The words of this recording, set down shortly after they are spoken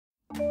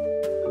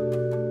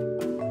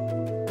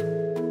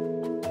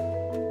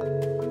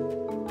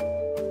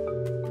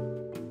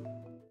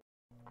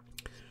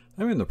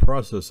I'm in the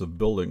process of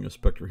building a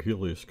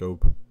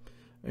spectrohelioscope,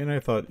 and I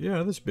thought,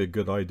 yeah, this would be a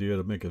good idea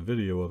to make a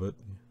video of it.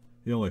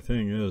 The only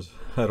thing is,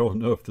 I don't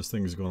know if this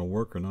thing is going to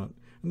work or not,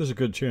 and there's a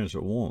good chance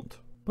it won't.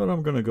 But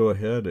I'm going to go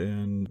ahead,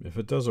 and if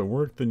it doesn't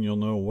work, then you'll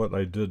know what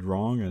I did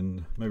wrong,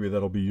 and maybe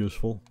that'll be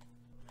useful.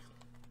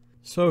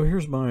 So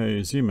here's my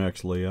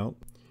ZMAX layout.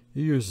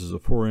 It uses a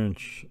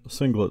 4-inch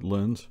singlet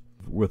lens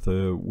with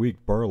a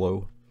weak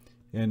Barlow,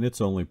 and its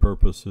only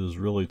purpose is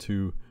really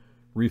to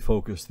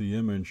refocus the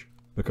image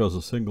because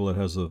the singlet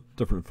has a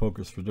different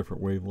focus for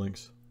different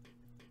wavelengths.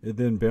 It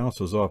then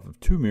bounces off of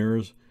 2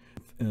 mirrors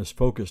and is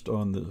focused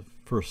on the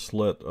first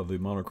slit of the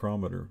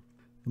monochromator.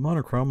 The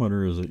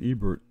monochromator is an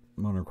Ebert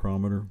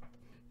monochromator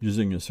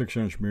using a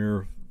 6-inch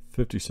mirror,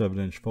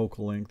 57-inch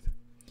focal length.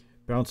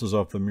 Bounces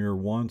off the mirror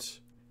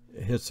once,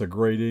 hits a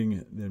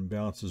grating, then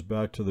bounces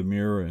back to the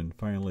mirror and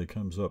finally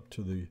comes up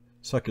to the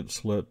second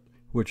slit,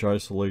 which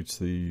isolates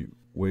the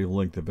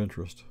wavelength of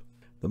interest.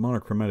 The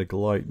monochromatic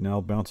light now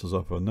bounces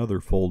off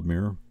another fold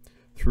mirror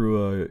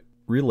through a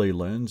relay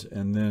lens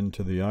and then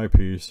to the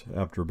eyepiece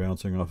after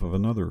bouncing off of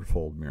another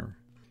fold mirror.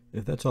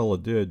 If that's all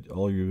it did,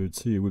 all you would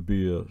see would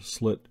be a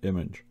slit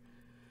image.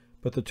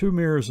 But the 2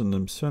 mirrors in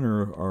the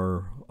center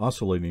are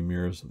oscillating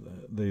mirrors.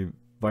 They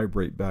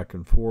vibrate back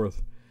and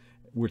forth,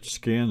 which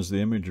scans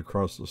the image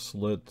across the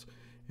slit,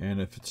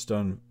 and if it's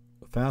done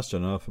fast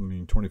enough, I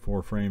mean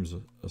 24 frames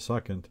a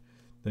second,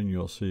 then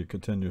you'll see a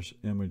continuous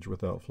image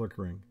without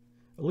flickering.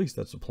 At least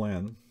that's the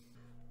plan.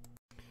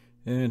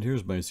 And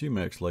here's my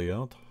ZMAX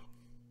layout.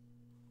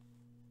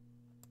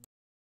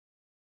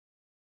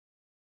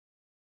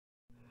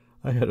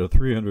 I had a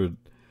 300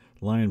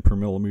 line per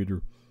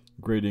millimeter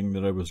grating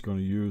that I was going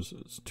to use.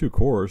 It's too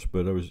coarse,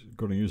 but I was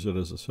going to use it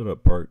as a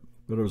setup part,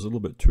 but it was a little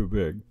bit too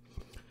big.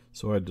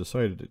 So I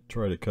decided to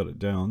try to cut it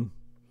down.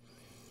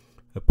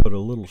 I put a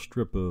little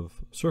strip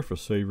of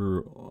surface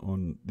saver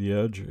on the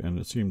edge, and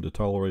it seemed to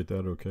tolerate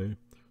that okay.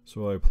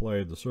 So I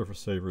applied the surface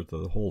saver to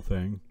the whole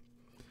thing.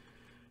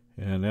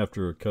 And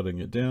after cutting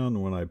it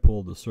down, when I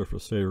pulled the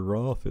surface saver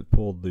off, it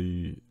pulled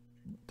the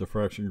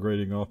diffraction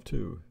grating off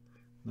too.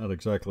 Not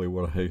exactly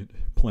what I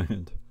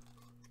planned.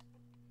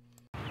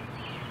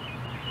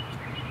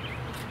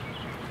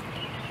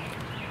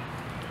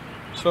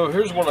 So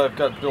here's what I've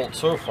got built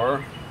so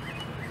far.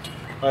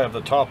 I have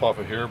the top off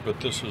of here,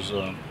 but this is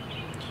an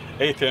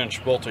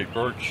 1/8-inch Baltic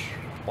birch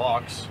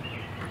box.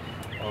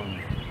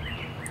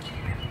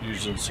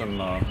 Using some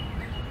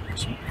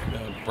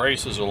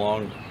braces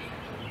along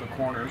the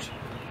corners.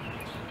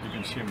 You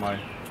can see my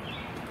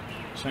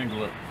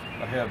singlet.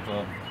 I have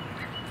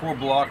 4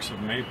 blocks of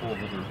maple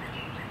that are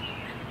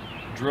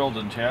drilled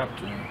and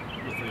tapped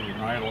with a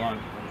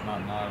nylon,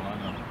 not nylon,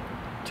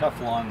 a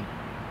Teflon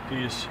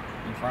piece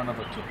in front of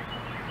it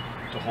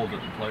to hold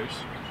it in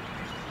place.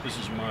 This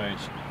is my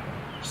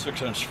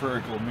 6-inch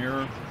spherical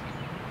mirror.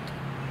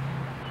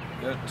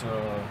 It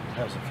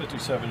has a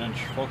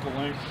 57-inch focal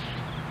length,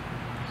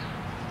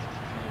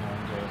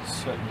 and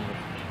it's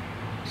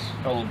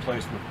held in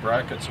place with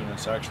brackets, and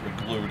it's actually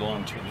glued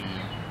onto the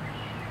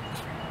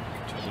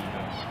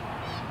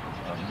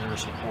mirror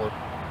support.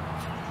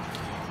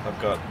 I've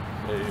got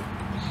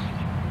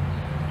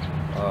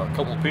a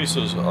couple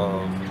pieces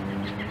of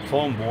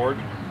foam board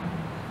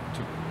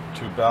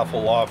to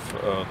baffle off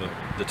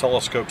the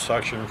telescope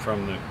section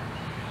from the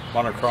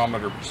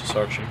monochromator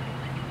section.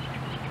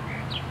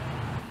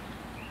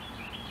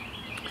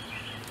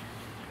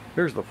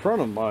 Here's the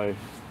front of my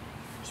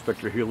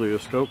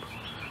spectrohelioscope.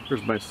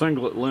 Here's my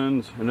singlet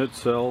lens and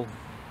its cell.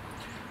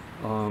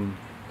 And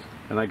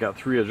I got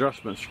 3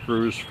 adjustment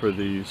screws for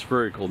the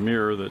spherical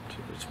mirror that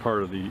is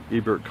part of the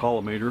Ebert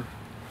collimator.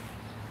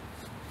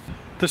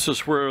 This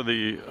is where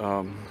the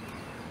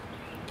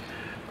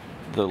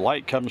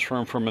light comes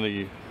from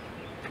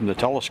the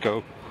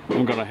telescope.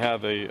 I'm going to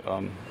have a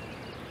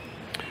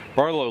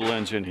Barlow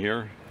lens in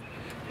here,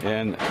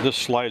 and this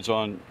slides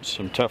on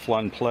some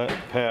Teflon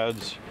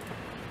pads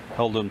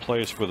held in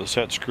place with a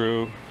set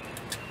screw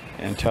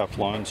and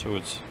Teflon.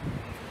 So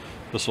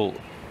this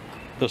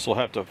will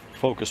have to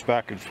focus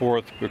back and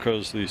forth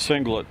because the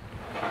singlet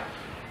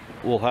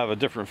will have a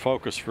different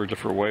focus for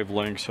different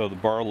wavelengths, so the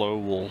Barlow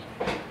will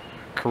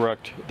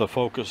correct the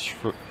focus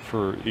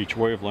for each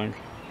wavelength.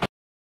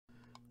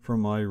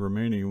 From my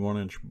remaining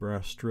 1-inch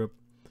brass strip,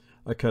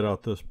 I cut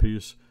out this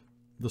piece.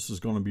 This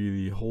is going to be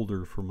the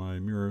holder for my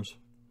mirrors.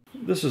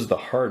 This is the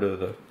heart of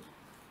the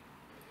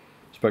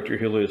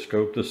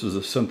spectrohelioscope. This is a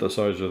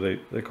synthesizer,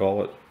 they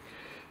call it.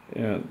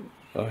 And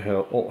I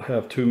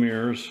have 2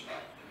 mirrors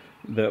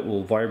that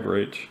will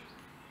vibrate,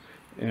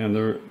 and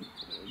they're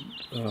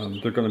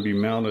going to be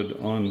mounted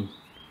on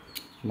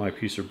my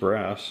piece of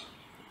brass.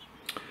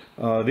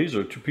 These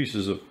are 2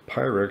 pieces of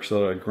Pyrex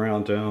that I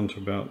ground down to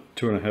about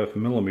 2.5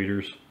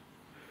 millimeters.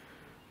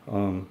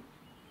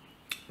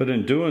 But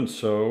in doing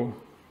so,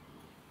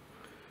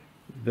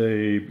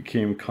 they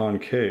became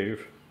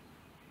concave.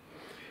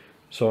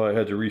 So I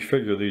had to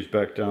refigure these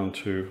back down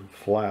to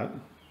flat.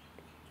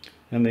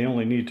 And they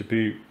only need to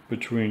be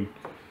between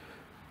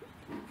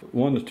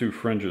 1 to 2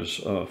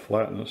 fringes.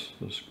 Flatness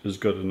is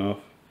good enough.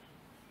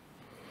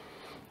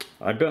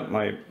 I bent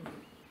my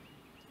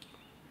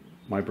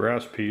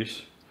brass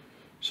piece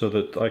so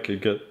that I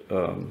could get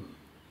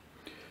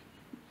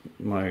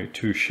my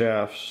two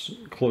shafts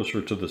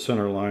closer to the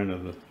center line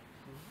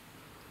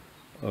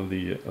of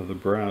the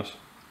brass.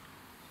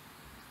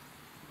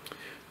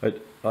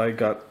 I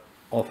got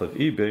off of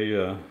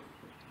eBay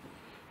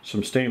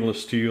some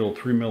stainless steel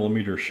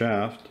 3mm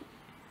shaft,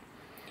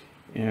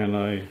 and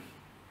I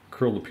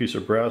curled a piece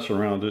of brass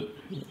around it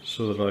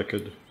so that I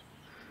could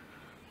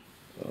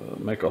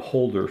make a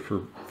holder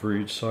for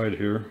each side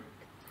here.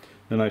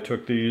 Then I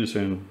took these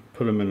and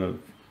put them in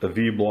a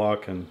V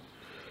block and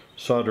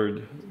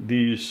soldered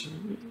these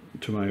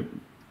to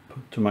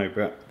my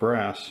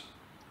brass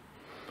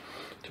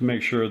to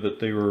make sure that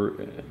they were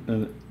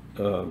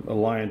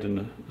aligned in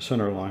the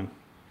center line.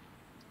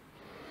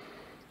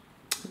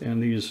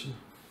 And these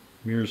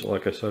mirrors,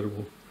 like I said,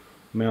 will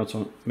mount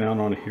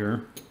on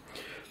here.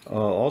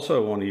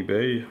 Also on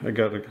eBay,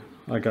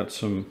 I got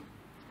some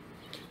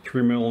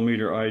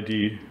 3mm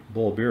ID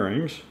ball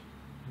bearings.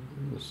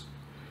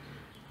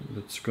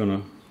 That's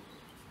gonna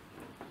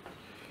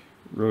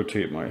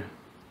rotate my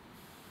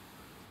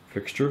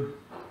fixture.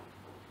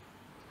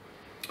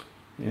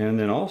 And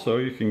then also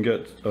you can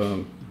get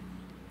a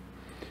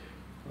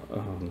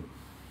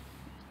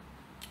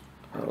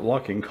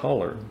locking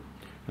collar,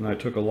 and I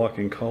took a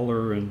locking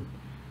collar and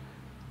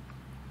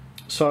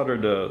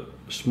soldered a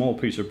small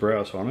piece of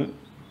brass on it,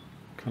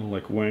 kind of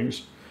like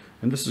wings.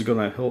 And this is going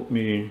to help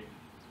me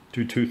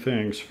do two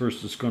things.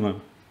 First, it's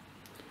going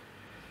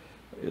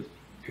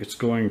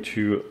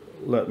to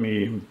let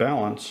me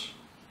balance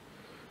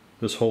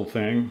this whole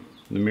thing,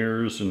 the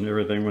mirrors and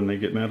everything. When they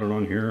get mounted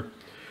on here,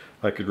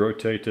 I could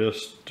rotate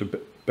this to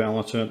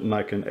balance it, and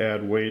I can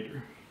add weight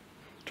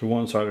to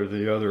one side or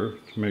the other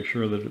to make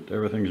sure that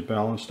everything's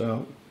balanced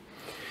out.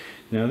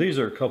 Now these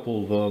are a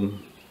couple of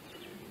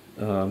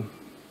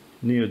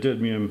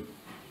neodymium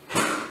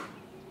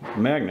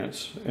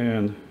magnets,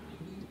 and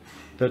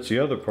that's the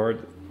other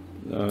part.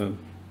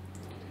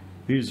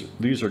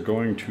 These are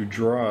going to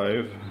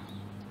drive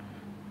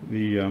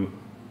the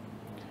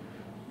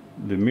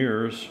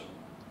mirrors.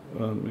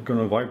 They're going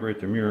to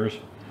vibrate the mirrors.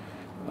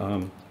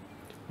 I'm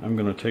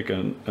going to take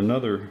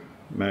another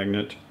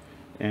magnet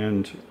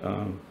and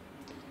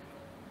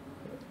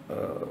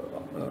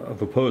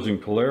of opposing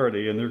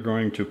polarity, and they're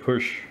going to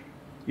push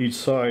each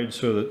side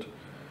so that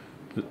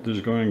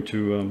there's going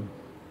to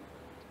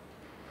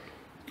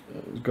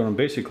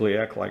basically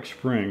act like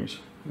springs.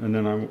 And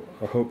then I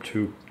hope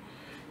to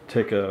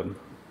take a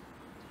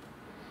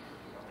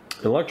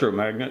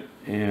electromagnet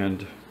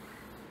and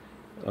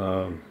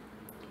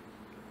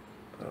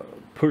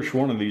push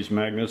one of these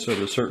magnets at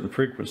a certain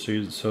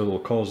frequency, so it'll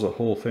cause the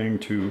whole thing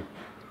to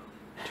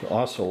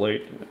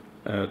oscillate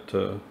at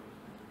the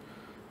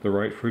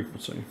right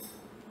frequency.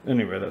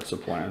 Anyway, that's the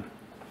plan.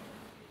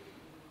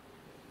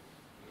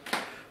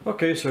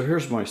 Okay, so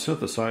here's my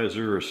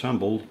synthesizer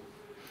assembled.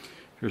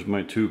 Here's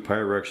my two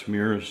Pyrex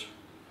mirrors,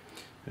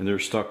 and they're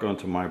stuck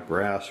onto my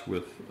brass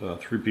with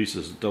 3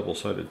 pieces of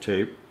double-sided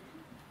tape.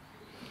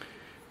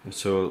 And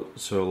so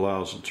it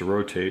allows it to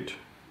rotate.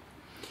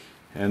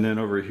 And then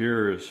over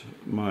here is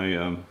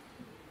my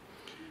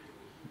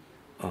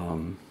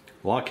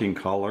locking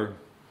collar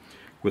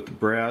with the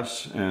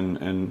brass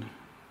and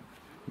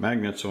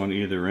magnets on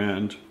either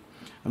end.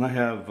 And I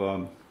have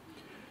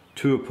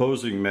 2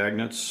 opposing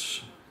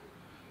magnets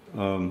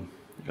of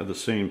the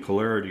same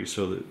polarity,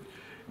 so that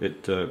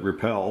it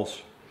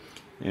repels,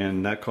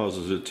 and that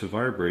causes it to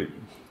vibrate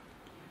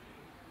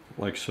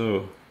like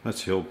so.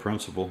 That's the whole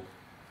principle.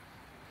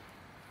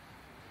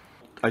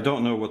 I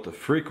don't know what the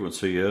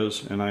frequency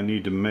is, and I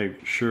need to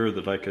make sure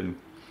that I can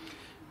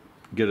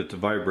get it to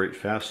vibrate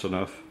fast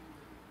enough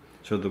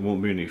so there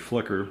won't be any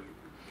flicker.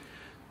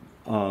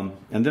 And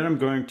then I'm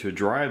going to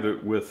drive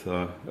it with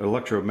an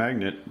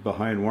electromagnet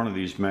behind one of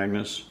these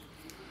magnets,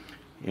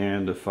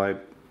 and if I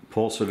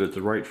pulse it at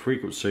the right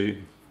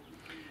frequency,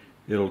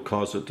 it'll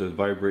cause it to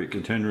vibrate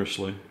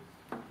continuously.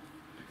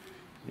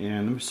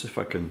 And let me see if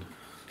I can.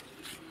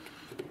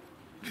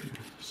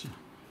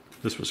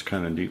 This was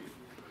kind of neat.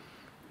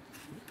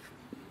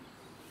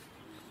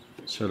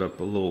 Set up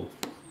a little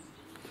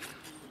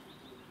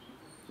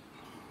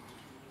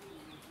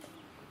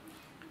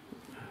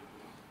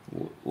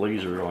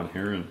laser on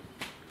here and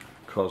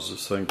cause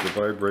this thing to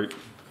vibrate.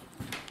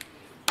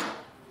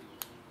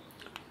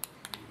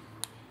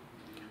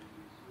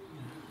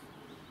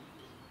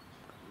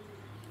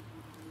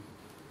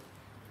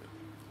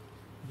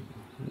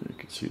 You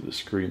can see the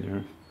screen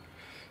there.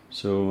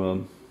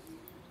 So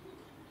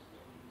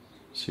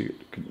see, it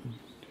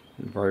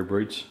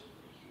vibrates,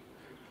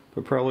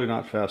 but probably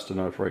not fast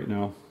enough right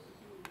now.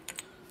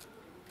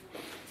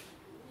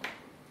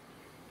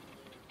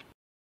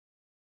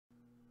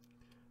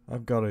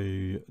 I've got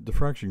a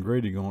diffraction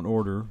grating on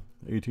order,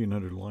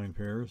 1800 line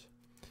pairs,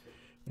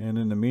 and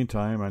in the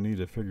meantime I need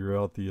to figure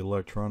out the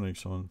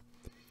electronics on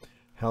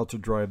how to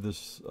drive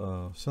this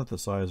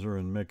synthesizer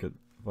and make it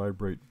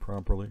vibrate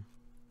properly.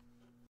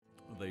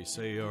 They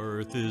say our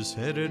Earth is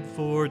headed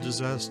for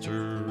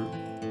disaster.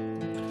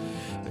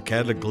 The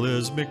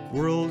cataclysmic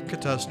world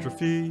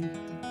catastrophe,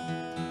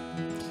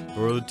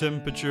 for the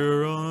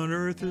temperature on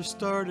Earth has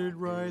started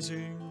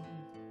rising.